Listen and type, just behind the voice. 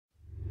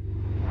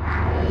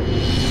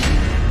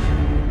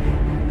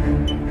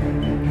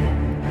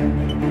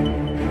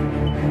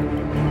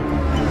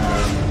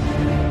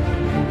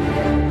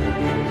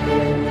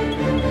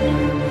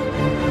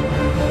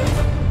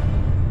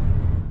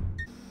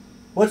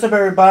What's up,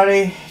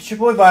 everybody? It's your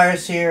boy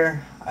Virus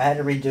here. I had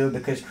to redo it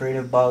because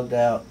Creative bugged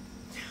out.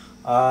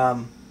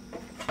 I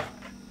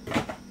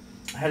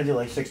had to do it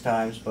like 6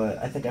 times, but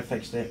I think I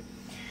fixed it.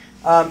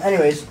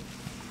 Anyways,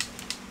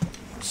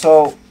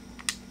 so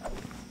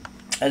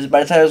as by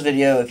the title of this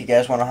video, if you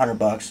guys want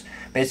 $100,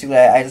 basically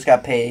I just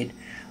got paid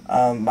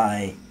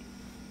my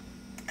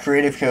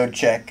creative code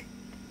check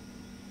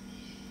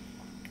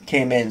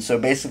came in. So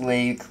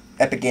basically,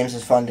 Epic Games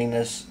is funding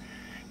this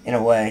in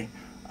a way.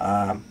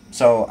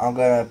 So I'm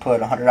gonna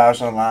put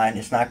 $100 on the line.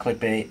 It's not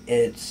clickbait.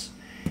 If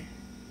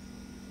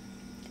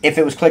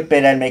it was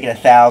clickbait, I'd make it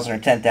 1,000 or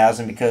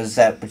 10,000 because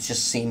that would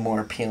just seem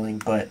more appealing.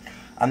 But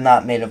I'm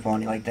not made of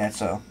money like that,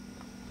 so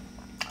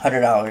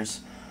 $100.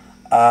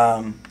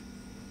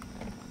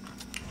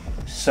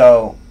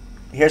 So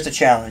here's the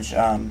challenge.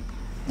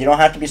 You don't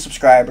have to be a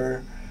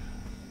subscriber.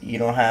 You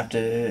don't have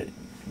to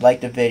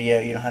like the video.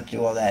 You don't have to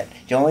do all that.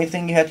 The only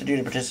thing you have to do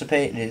to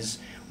participate is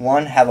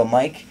 1, have a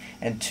mic,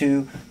 and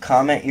 2,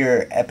 comment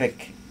your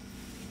epic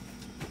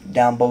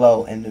down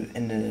below in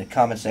the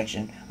comment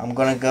section. I'm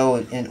gonna go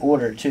in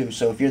order too.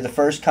 So if you're the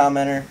first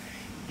commenter,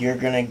 you're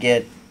gonna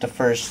get the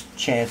first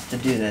chance to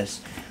do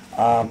this.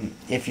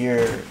 If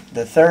you're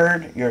the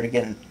third, you're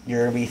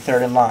gonna be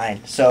third in line.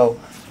 So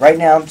right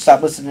now,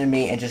 stop listening to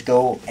me and just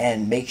go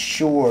and make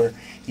sure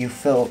you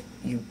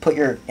put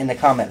in the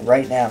comment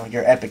right now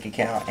your Epic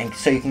account, and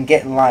so you can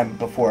get in line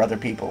before other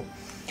people.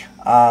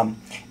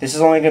 This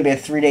is only going to be a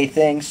 3-day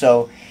thing,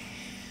 so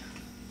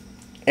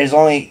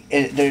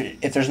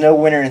if there's no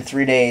winner in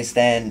 3 days,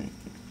 then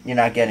you're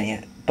not getting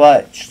it.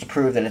 But just to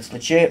prove that it's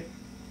legit,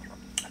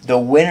 the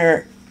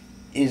winner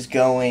is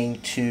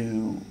going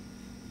to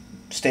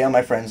stay on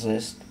my friends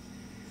list.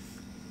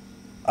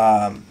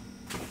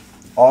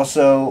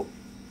 Also,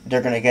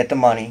 they're going to get the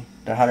money,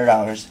 the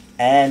 $100,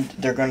 and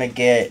they're going to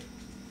get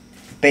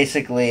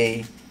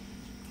basically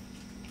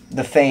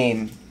the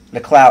fame, the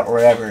clout, or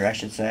whatever I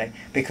should say,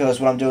 because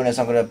what I'm doing is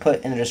I'm going to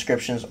put in the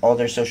descriptions all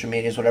their social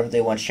medias, whatever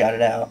they want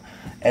shouted out,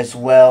 as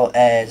well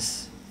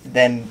as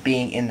them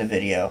being in the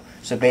video.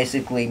 So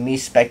basically me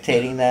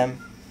spectating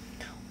them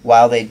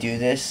while they do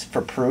this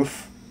for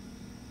proof.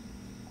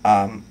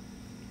 I'm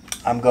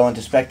going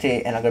to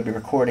spectate and I'm going to be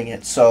recording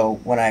it.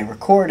 So when I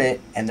record it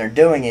and they're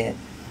doing it,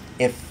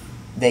 if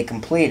they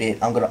complete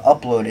it, I'm going to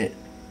upload it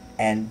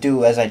and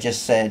do as I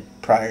just said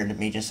prior to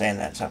me just saying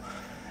that. So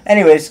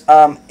anyways,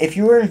 if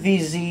you were in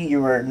VZ,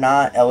 you were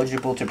not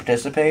eligible to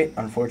participate,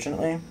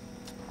 unfortunately.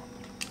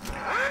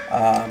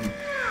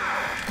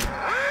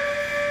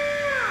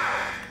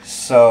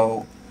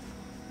 So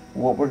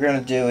what we're going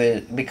to do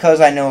is, because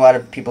I know a lot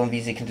of people in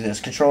VZ can do this,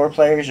 controller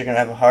players are going to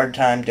have a hard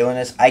time doing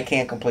this. I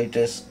can't complete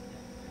this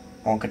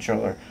on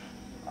controller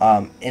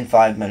in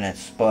 5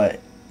 minutes, but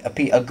a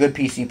good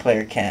PC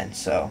player can.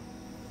 So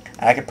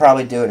I could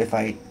probably do it if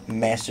I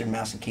mastered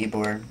mouse and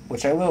keyboard,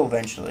 which I will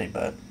eventually,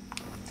 but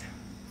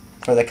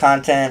for the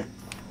content,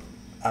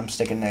 I'm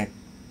sticking to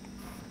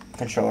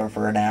controller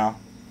for now.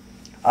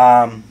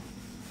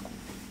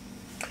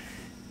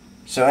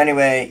 So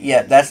anyway,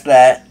 yeah, that's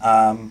that.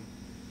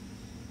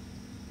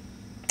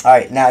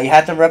 Alright, now you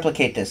have to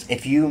replicate this.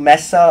 If you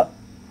mess up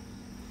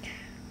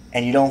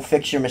and you don't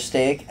fix your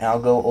mistake, and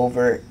I'll go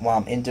over it while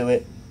I'm into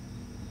it,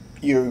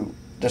 you're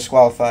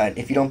disqualified.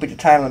 If you don't beat the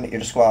time limit, you're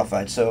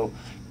disqualified. So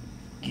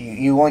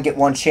you only get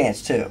 1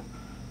 chance too.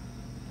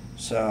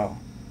 So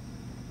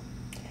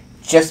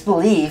just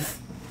believe.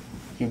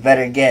 You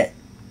better get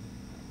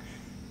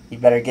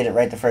it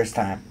right the first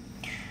time.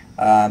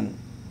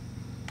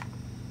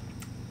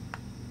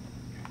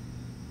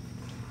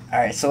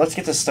 Alright, so let's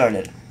get this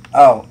started.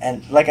 Oh,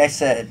 and like I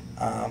said,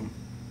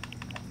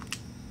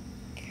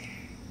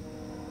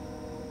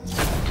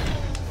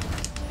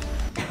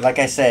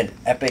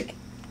 Epic,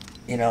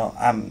 you know,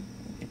 I'm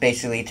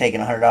basically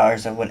taking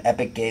 $100 of what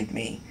Epic gave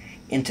me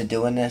into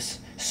doing this.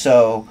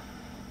 So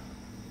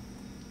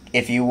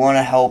if you want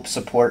to help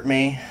support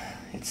me,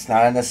 it's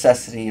not a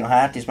necessity. You don't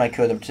have to use my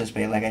code to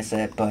participate, like I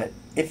said. But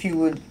if you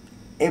would,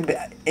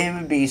 it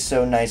would be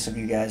so nice of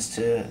you guys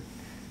to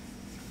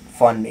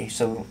fund me.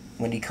 So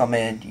when you come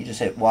in, you just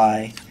hit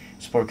Y,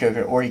 support code,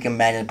 or you can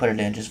manually put it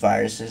in, just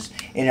ViRuZeS,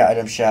 in your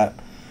item shop.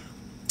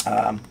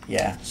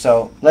 Yeah,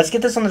 so let's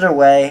get this under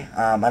way.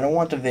 I don't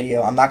want the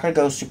video. I'm not going to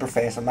go super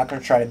fast. I'm not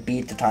going to try to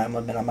beat the time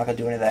limit. I'm not going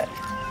to do any of that,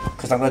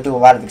 because I'm going to do a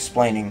lot of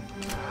explaining.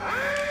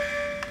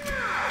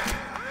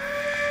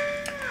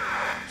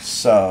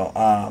 So,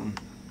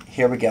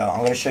 here we go. I'm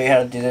going to show you how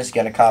to do this. You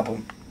got to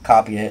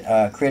copy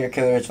it. Creator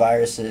code is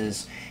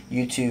ViRuZeS.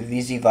 YouTube,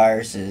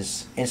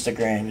 ViRuZeS.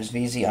 Instagram is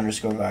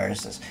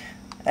VZ_ViRuZeS.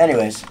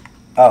 Anyways,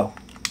 oh,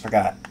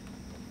 forgot.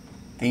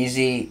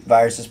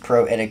 ViRuZeS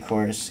Pro Edit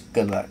Course.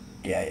 Good luck.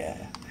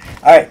 Yeah.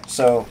 Alright,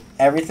 so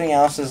everything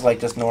else is like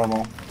just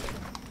normal.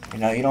 You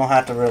know, you don't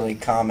have to really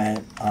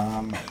comment.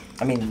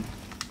 I mean,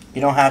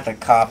 you don't have to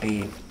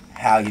copy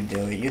how you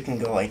do it. You can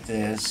go like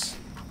this.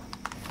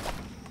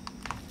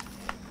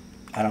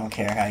 I don't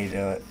care how you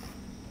do it.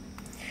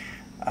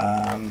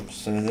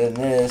 So then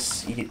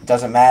this, it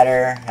doesn't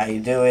matter how you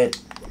do it.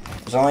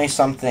 There's only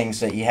some things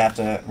that you have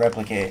to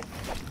replicate.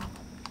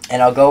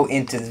 And I'll go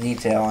into the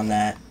detail on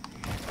that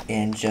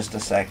in just a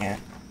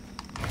second.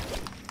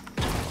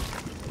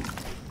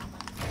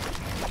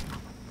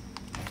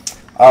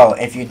 Oh,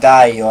 if you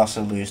die, you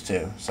also lose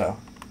too. So,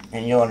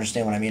 and you'll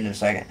understand what I mean in a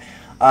second.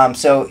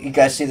 So you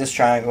guys see this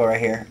triangle right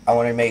here? I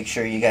want to make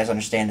sure you guys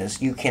understand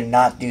this. You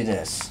cannot do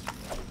this.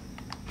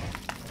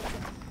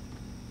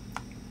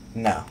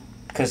 No.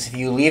 Because if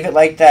you leave it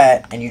like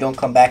that and you don't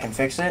come back and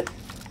fix it,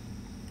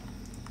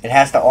 it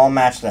has to all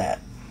match that.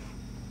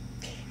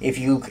 If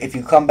you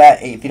don't come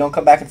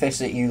back and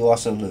fix it, you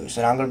also lose.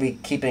 And I'm going to be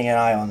keeping an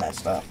eye on that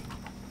stuff.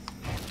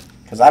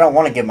 Because I don't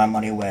want to give my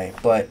money away,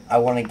 but I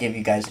want to give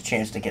you guys a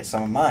chance to get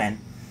some of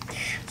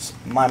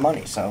my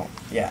money. So,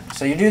 yeah.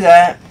 So you do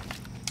that.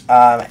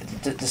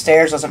 The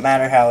stairs doesn't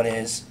matter how it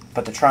is,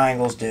 but the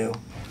triangles do.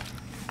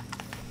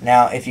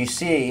 Now, if you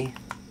see,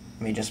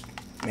 let me just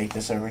make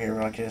this over here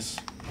like this.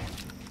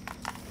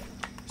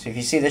 So if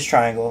you see this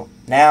triangle,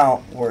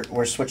 now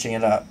we're switching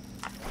it up.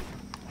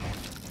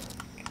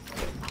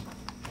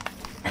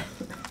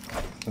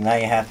 So now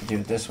you have to do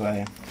it this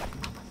way.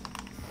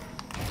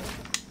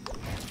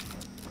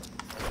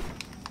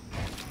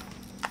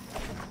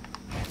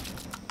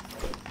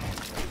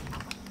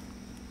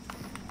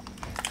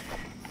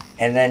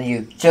 And then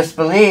you just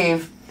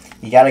believe,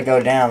 you gotta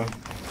go down.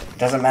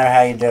 Doesn't matter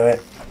how you do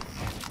it.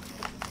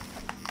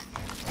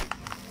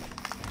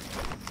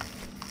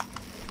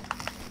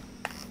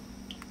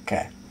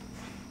 Okay.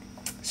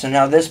 So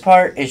now this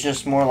part is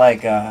just more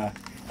like,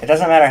 it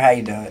doesn't matter how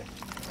you do it.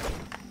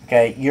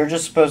 Okay, you're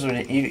just supposed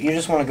to, you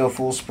just want to go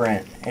full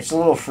sprint. It's a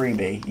little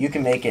freebie. You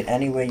can make it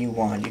any way you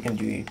want. You can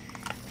do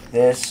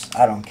this,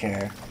 I don't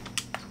care.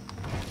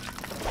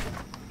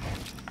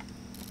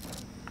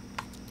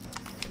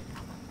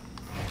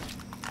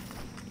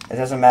 It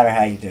doesn't matter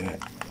how you do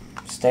it.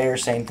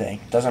 Stairs, same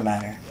thing. Doesn't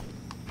matter.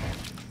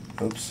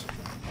 Oops.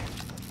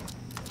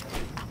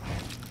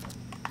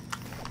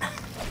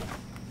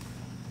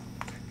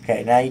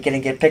 Okay, now you're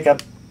gonna pick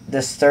up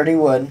this 30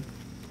 wood.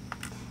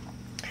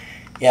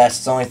 Yes,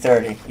 it's only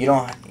 30. You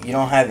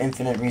don't have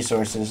infinite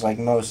resources like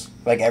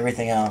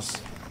everything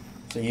else.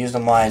 So use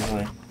them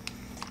wisely.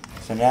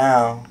 So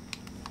now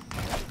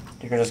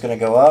you're just gonna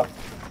go up.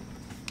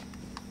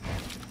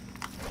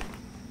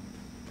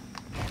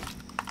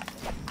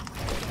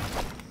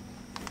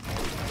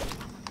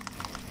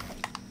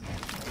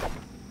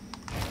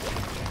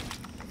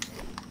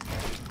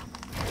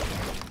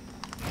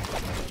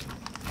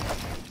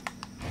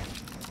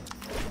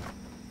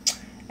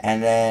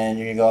 And then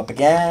you're going to go up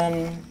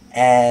again.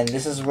 And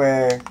this is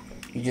where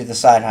you do the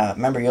side hop.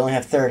 Remember, you only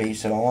have 30,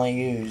 so only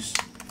use...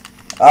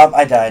 Oh,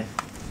 I died.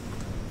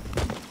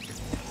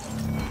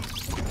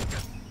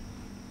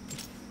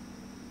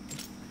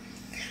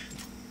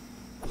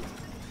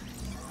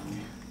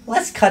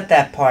 Let's cut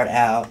that part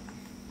out.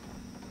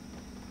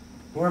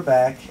 We're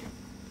back.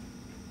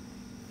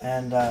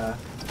 And,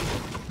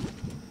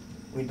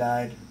 we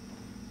died.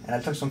 And I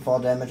took some fall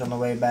damage on the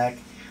way back.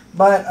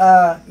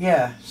 But,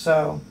 yeah,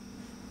 so...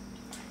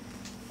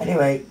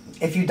 Anyway,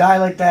 if you die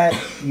like that,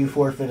 you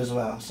forfeit as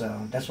well.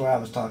 So that's what I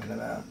was talking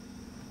about.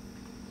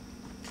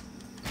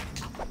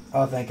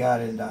 Oh, thank God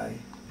I didn't die.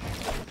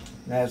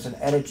 Now it's an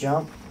edit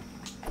jump.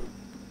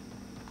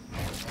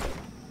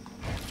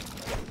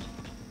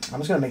 I'm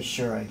just going to make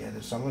sure I get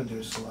it. So I'm going to do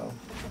it slow.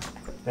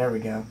 There we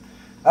go.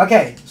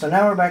 Okay, so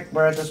now we're back.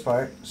 We're at this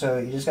part. So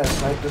you just got to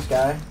snipe this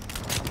guy.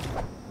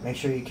 Make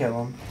sure you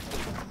kill him.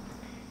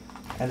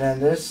 And then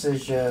this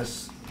is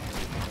just...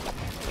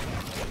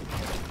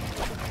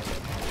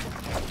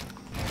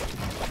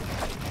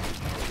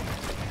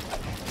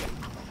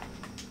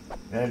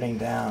 editing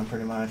down,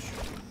 pretty much.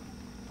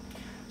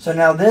 So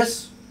now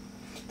this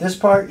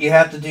part, you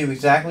have to do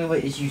exactly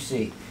what you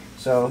see.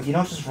 So you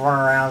don't just run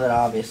around it,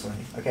 obviously.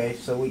 Okay,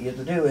 so what you have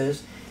to do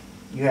is,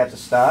 you have to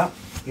stop.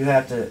 You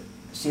have to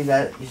see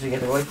that, so you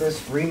have to go like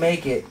this,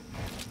 remake it,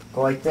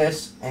 go like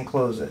this, and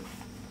close it.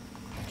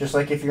 Just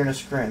like if you're in a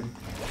scrim.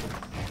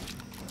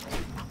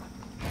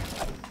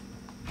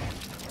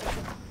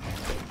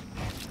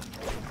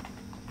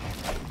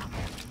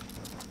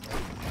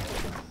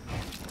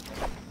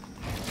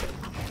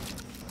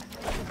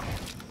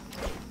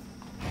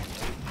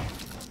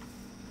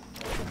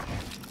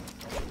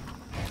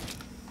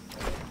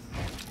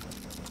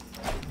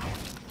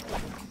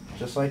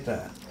 Just like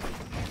that.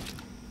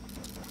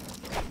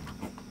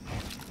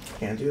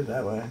 Can't do it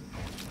that way.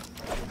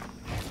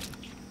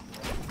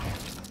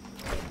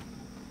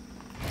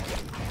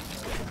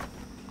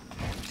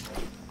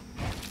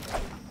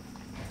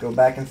 Go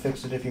back and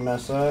fix it if you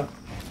mess up.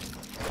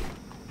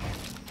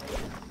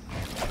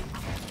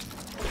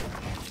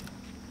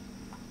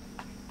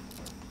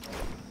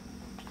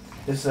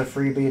 This is a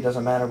freebie, it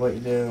doesn't matter what you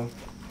do.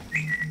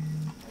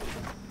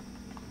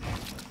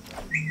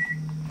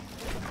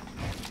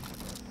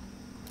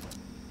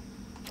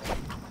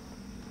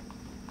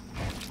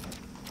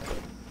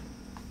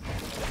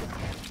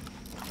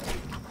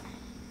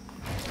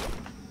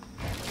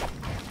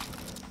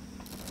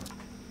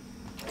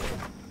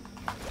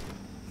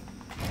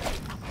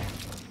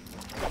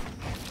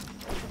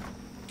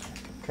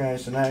 Okay,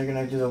 so now you're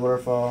gonna do the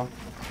waterfall.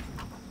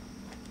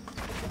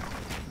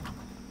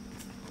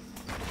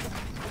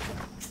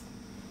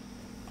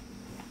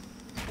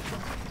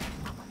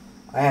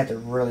 I had to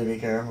really be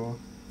careful.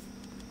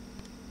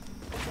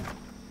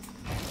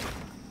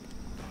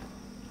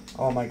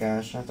 Oh my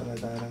gosh, I thought I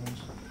died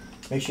almost.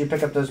 Make sure you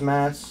pick up those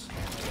mats.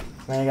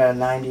 Then you got a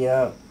 90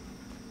 up.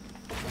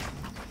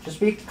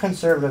 Just be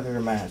conservative with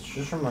your mats.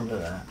 Just remember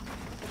that.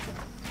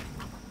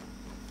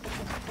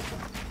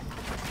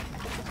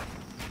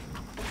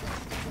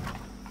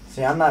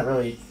 See, I'm not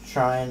really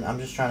trying. I'm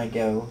just trying to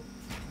go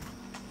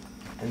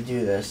and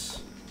do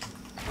this.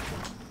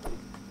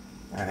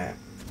 Alright.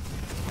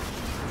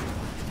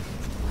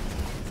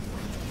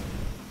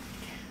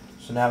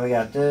 So now we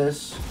got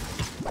this.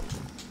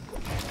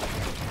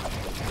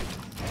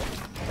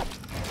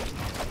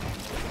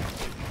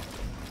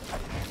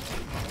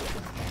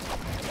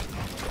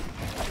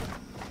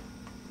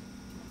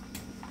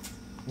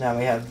 Now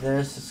we have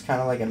this. It's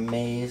kind of like a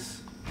maze.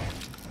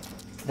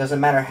 It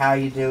doesn't matter how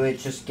you do it,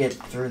 just get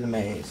through the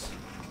maze.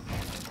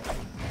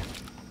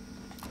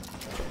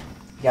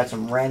 You got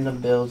some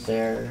random builds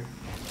there.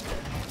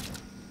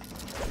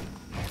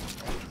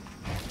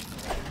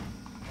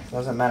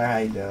 Doesn't matter how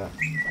you do it.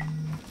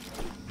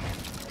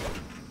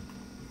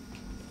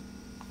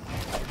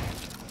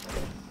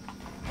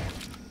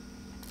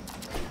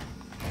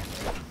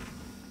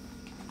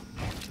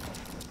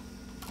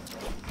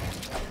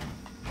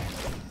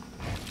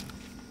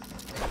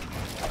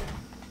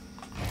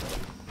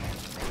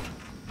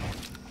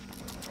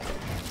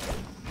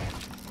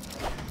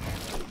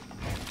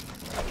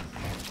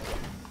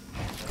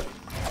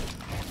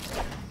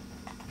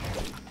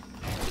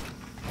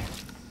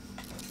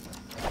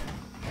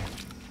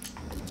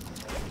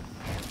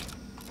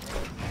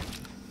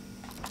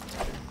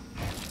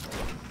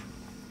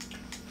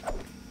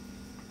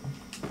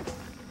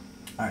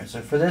 Alright,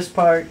 so for this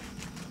part,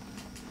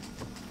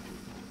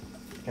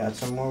 got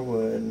some more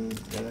wood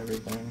and got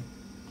everything.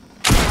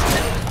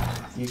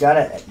 You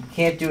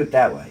can't do it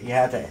that way. You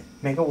have to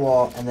make a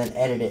wall and then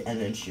edit it and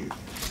then shoot.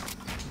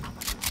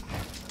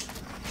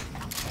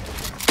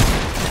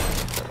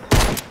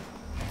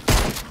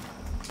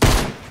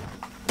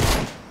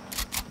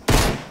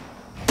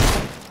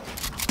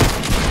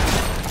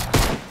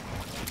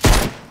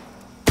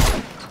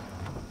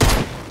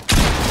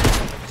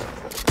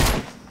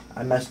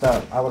 I messed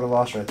up. I would have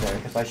lost right there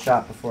because I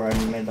shot before I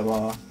made the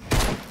wall.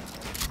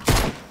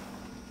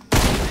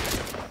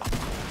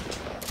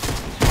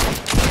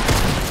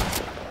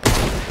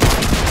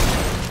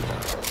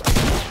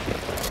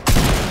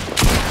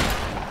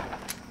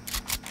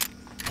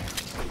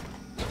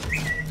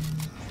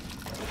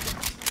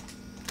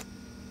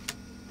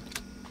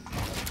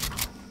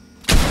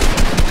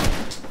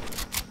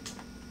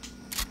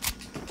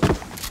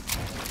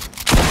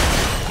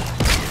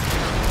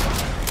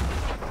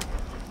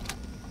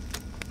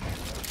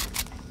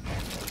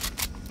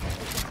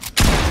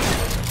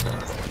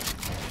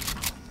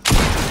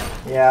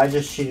 Yeah, I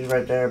just cheated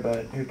right there,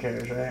 but who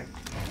cares, right?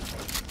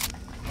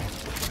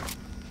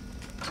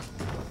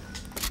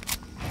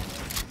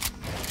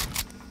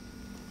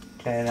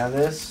 Okay, now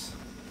this.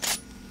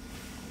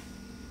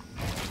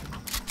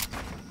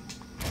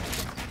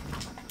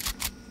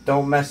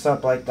 Don't mess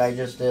up like I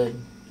just did.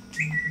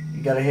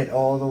 You gotta hit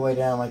all the way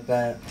down like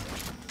that.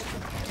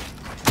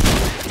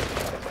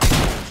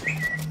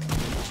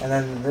 And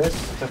then this,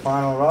 the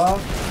final raw,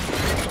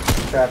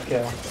 trap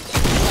kill.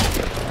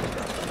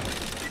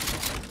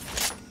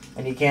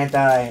 And you can't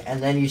die,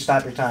 and then you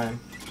stop your time.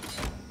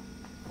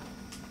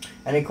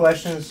 Any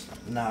questions?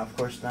 No, of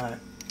course not.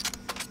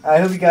 I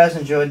hope you guys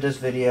enjoyed this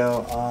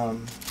video.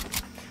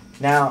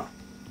 Now,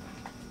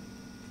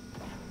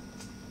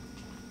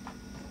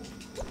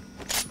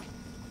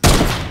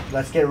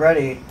 let's get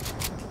ready.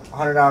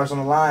 100 hours on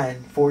the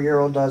line.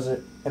 4-year-old does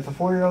it. If a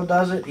 4-year-old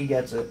does it, he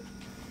gets it.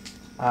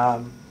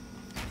 But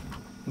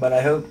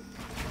I hope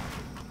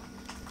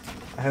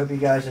you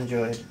guys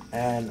enjoyed,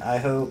 and I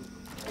hope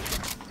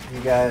you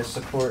guys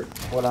support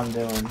what I'm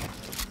doing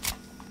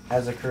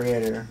as a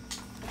creator.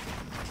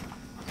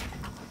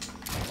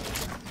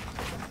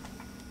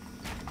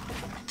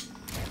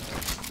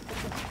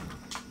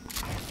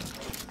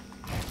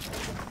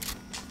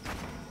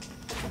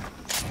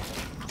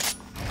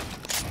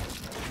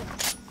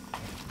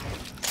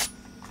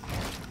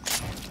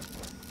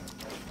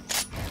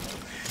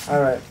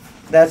 Alright,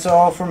 that's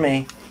all for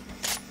me.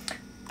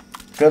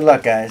 Good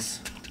luck, guys.